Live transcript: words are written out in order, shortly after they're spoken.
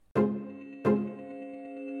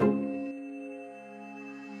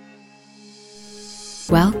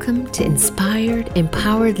Welcome to Inspired,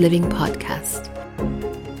 Empowered Living Podcast.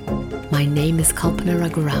 My name is Kalpana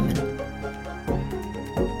Raghuraman.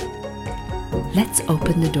 Let's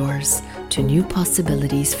open the doors to new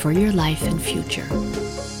possibilities for your life and future.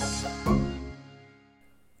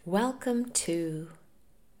 Welcome to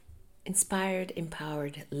Inspired,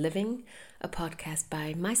 Empowered Living, a podcast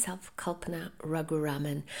by myself, Kalpana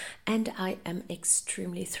Raghuraman, and I am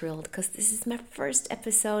extremely thrilled because this is my first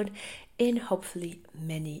episode in hopefully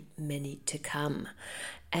many to come.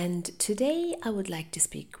 And today I would like to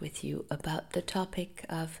speak with you about the topic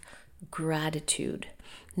of gratitude.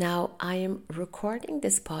 Now, I am recording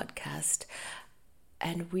this podcast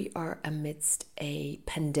and we are amidst a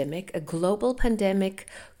pandemic, a global pandemic,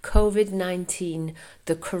 COVID-19,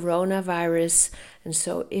 the coronavirus. And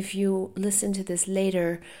so if you listen to this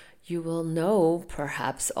later, you will know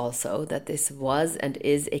perhaps also that this was and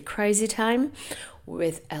is a crazy time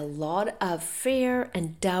with a lot of fear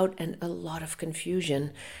and doubt and a lot of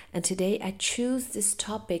confusion. And today I choose this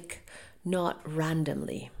topic not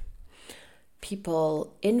randomly.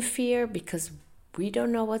 People in fear because we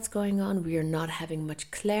don't know what's going on. We are not having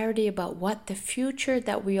much clarity about what the future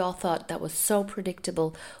that we all thought that was so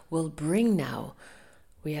predictable will bring now.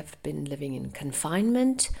 We have been living in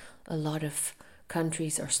confinement. A lot of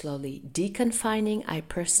countries are slowly deconfining. I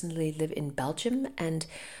personally live in Belgium and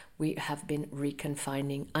we have been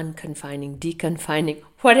reconfining, unconfining, deconfining,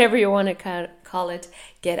 whatever you want to call it,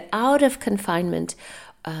 get out of confinement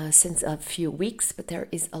since a few weeks, but there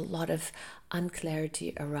is a lot of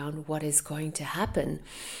unclarity around what is going to happen.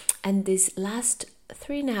 And these last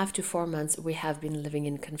 3.5 to 4 months, we have been living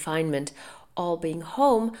in confinement, all being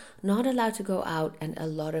home, not allowed to go out, and a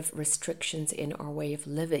lot of restrictions in our way of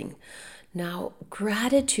living. Now,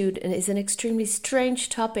 gratitude is an extremely strange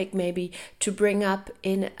topic maybe to bring up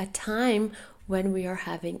in a time when we are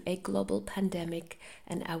having a global pandemic,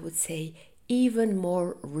 and I would say even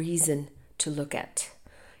more reason to look at.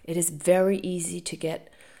 It is very easy to get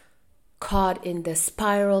caught in the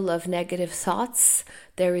spiral of negative thoughts.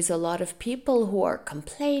 There is a lot of people who are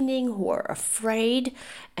complaining, who are afraid,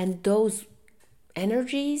 and those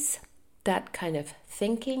energies, that kind of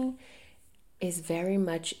thinking is very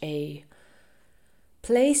much a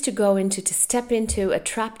place to go into, to step into, a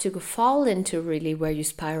trap to fall into, really, where you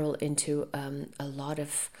spiral into a lot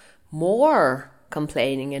of more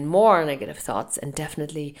complaining and more negative thoughts, and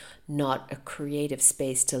definitely not a creative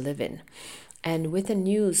space to live in. And with the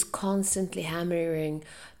news constantly hammering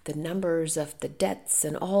the numbers of the deaths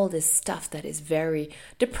and all this stuff that is very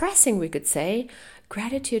depressing, we could say,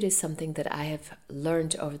 gratitude is something that I have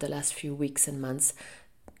learned over the last few weeks and months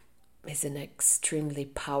is an extremely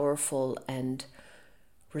powerful and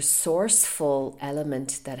resourceful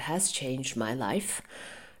element that has changed my life.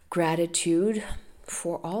 Gratitude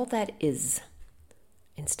for all that is,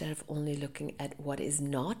 instead of only looking at what is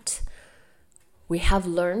not. We have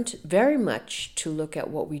learned very much to look at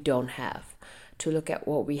what we don't have, to look at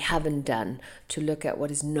what we haven't done, to look at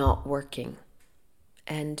what is not working.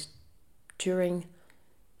 And during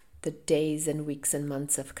the days and weeks and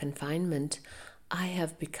months of confinement, I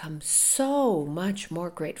have become so much more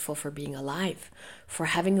grateful for being alive, for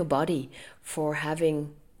having a body, for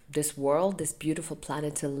having this world, this beautiful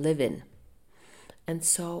planet to live in. And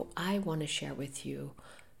so I want to share with you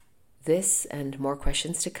this and more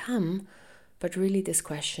questions to come. But really this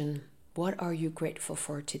question, what are you grateful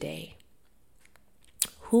for today?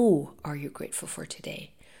 Who are you grateful for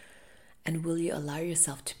today? And will you allow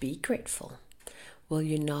yourself to be grateful? Will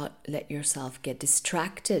you not let yourself get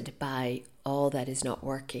distracted by all that is not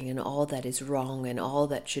working and all that is wrong and all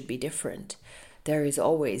that should be different? There is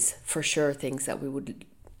always, for sure, things that we would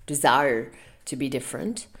desire to be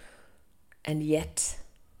different. And yet,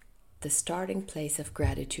 the starting place of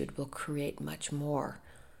gratitude will create much more.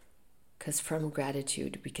 Because from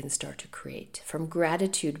gratitude, we can start to create. From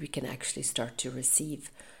gratitude, we can actually start to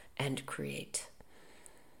receive and create.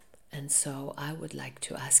 And so I would like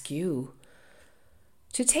to ask you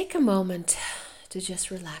to take a moment to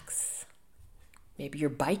just relax. Maybe you're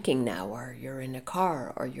biking now, or you're in a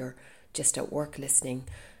car, or you're just at work listening,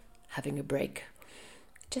 having a break.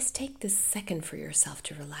 Just take this second for yourself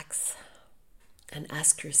to relax and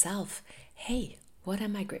ask yourself, hey, what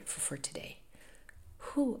am I grateful for today?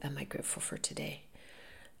 Who am I grateful for today?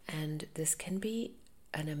 And this can be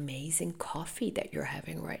an amazing coffee that you're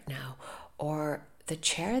having right now, or the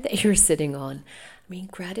chair that you're sitting on. I mean,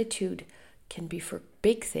 gratitude can be for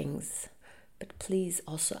big things, but please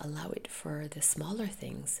also allow it for the smaller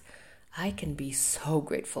things. I can be so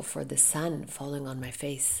grateful for the sun falling on my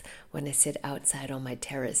face when I sit outside on my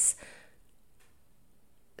terrace.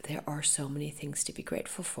 There are so many things to be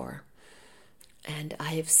grateful for. And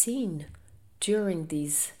I have seen during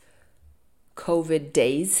these COVID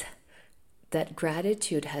days that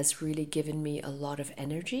gratitude has really given me a lot of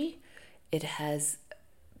energy. It has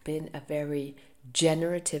been a very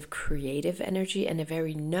generative, creative energy and a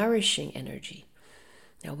very nourishing energy.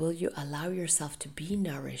 Now, will you allow yourself to be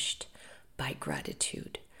nourished by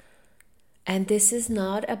gratitude? And this is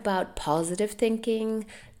not about positive thinking.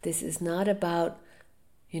 This is not about,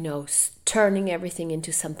 turning everything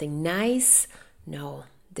into something nice. No,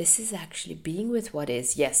 this is actually being with what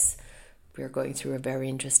is. Yes, we're going through a very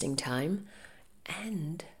interesting time.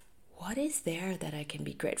 And what is there that I can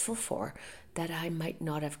be grateful for that I might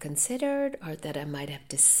not have considered, or that I might have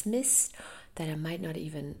dismissed, that I might not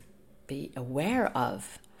even be aware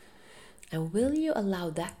of? And will you allow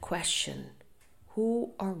that question,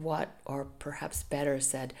 who or what, or perhaps better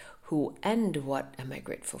said, who and what am I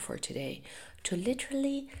grateful for today, to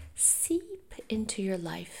literally seep into your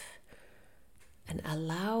life and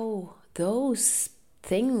allow those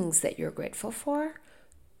things that you're grateful for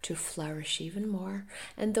to flourish even more,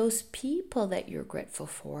 and those people that you're grateful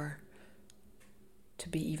for to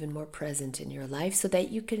be even more present in your life, so that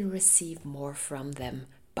you can receive more from them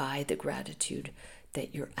by the gratitude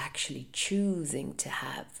that you're actually choosing to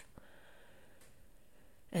have.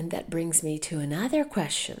 And that brings me to another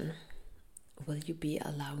question. Will you be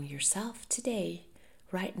allowing yourself today,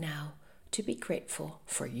 right now, to be grateful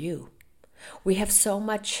for you? We have so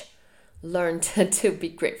much learned to be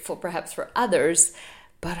grateful perhaps for others,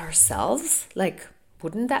 but ourselves,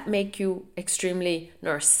 wouldn't that make you extremely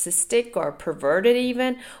narcissistic or perverted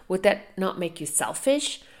even? Would that not make you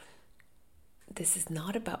selfish? This is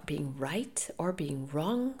not about being right or being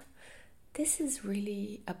wrong. This is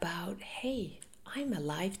really about, hey, I'm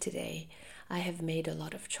alive today. I have made a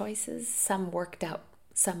lot of choices. Some worked out,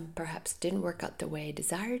 some perhaps didn't work out the way I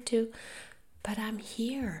desired to, but I'm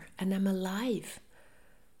here and I'm alive.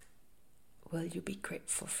 Will you be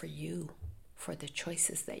grateful for you, for the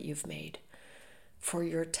choices that you've made, for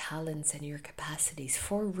your talents and your capacities,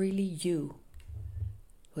 for really you?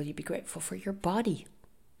 Will you be grateful for your body?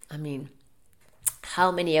 I mean,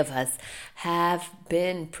 how many of us have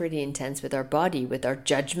been pretty intense with our body, with our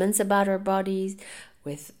judgments about our bodies,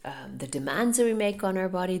 with the demands that we make on our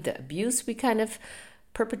body, the abuse we kind of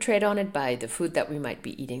perpetrate on it by the food that we might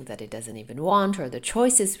be eating that it doesn't even want, or the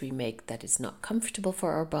choices we make that is not comfortable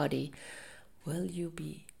for our body? Will you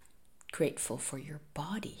be grateful for your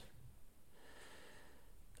body?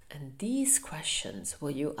 And these questions,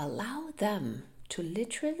 will you allow them to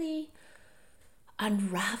literally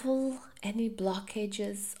unravel any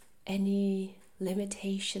blockages, any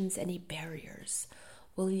limitations, any barriers?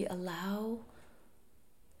 Will you allow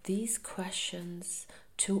these questions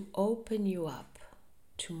to open you up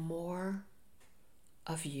to more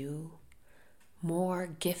of you, more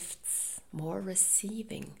gifts, more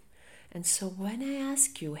receiving? And so when I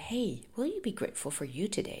ask you, hey, will you be grateful for you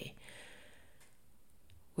today?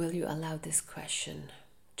 Will you allow this question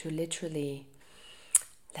to literally,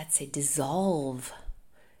 let's say, dissolve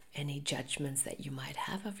any judgments that you might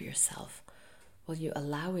have of yourself? Will you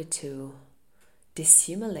allow it to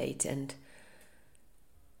dissimulate and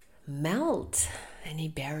melt any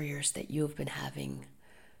barriers that you've been having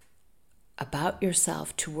about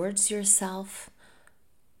yourself, towards yourself?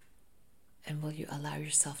 And will you allow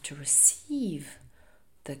yourself to receive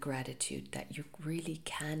the gratitude that you really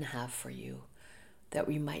can have for you, that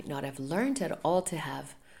we might not have learned at all to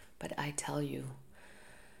have? But I tell you,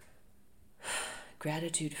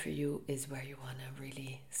 gratitude for you is where you want to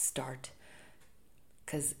really start.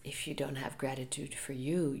 Because if you don't have gratitude for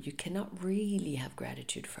you, you cannot really have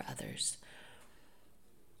gratitude for others.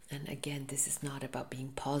 And again, this is not about being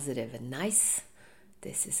positive and nice.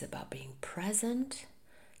 This is about being present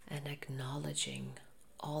and acknowledging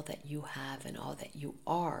all that you have and all that you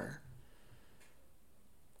are.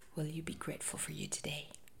 Will you be grateful for you today?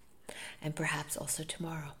 And perhaps also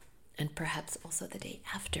tomorrow. And perhaps also the day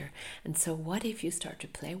after. And so what if you start to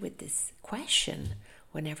play with this question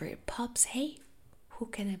whenever it pops? Hey, who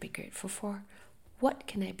can I be grateful for? What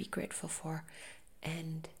can I be grateful for?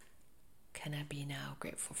 And can I be now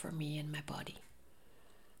grateful for me and my body?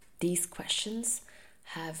 These questions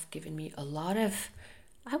have given me a lot of,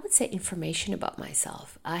 I would say, information about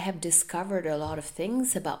myself. I have discovered a lot of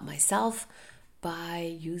things about myself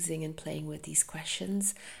by using and playing with these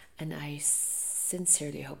questions, and I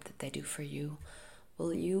sincerely hope that they do for you.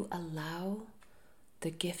 Will you allow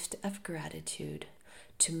the gift of gratitude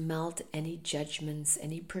to melt any judgments,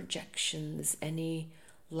 any projections, any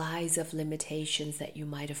lies of limitations that you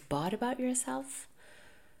might have bought about yourself?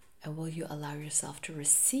 And will you allow yourself to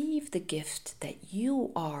receive the gift that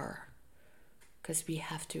you are? Because we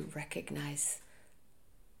have to recognize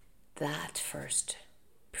that first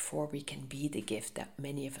before we can be the gift that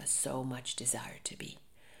many of us so much desire to be.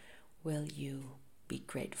 Will you be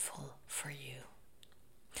grateful for you?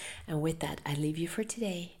 And with that, I leave you for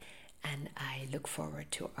today, and I look forward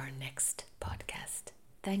to our next podcast.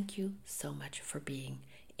 Thank you so much for being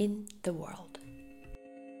in the world.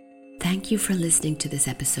 Thank you for listening to this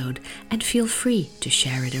episode, and feel free to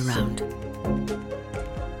share it around.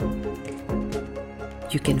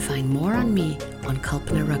 You can find more on me on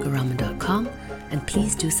kalpanaraguraman.com, and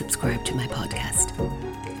please do subscribe to my podcast.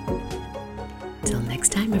 Till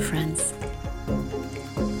next time, my friends.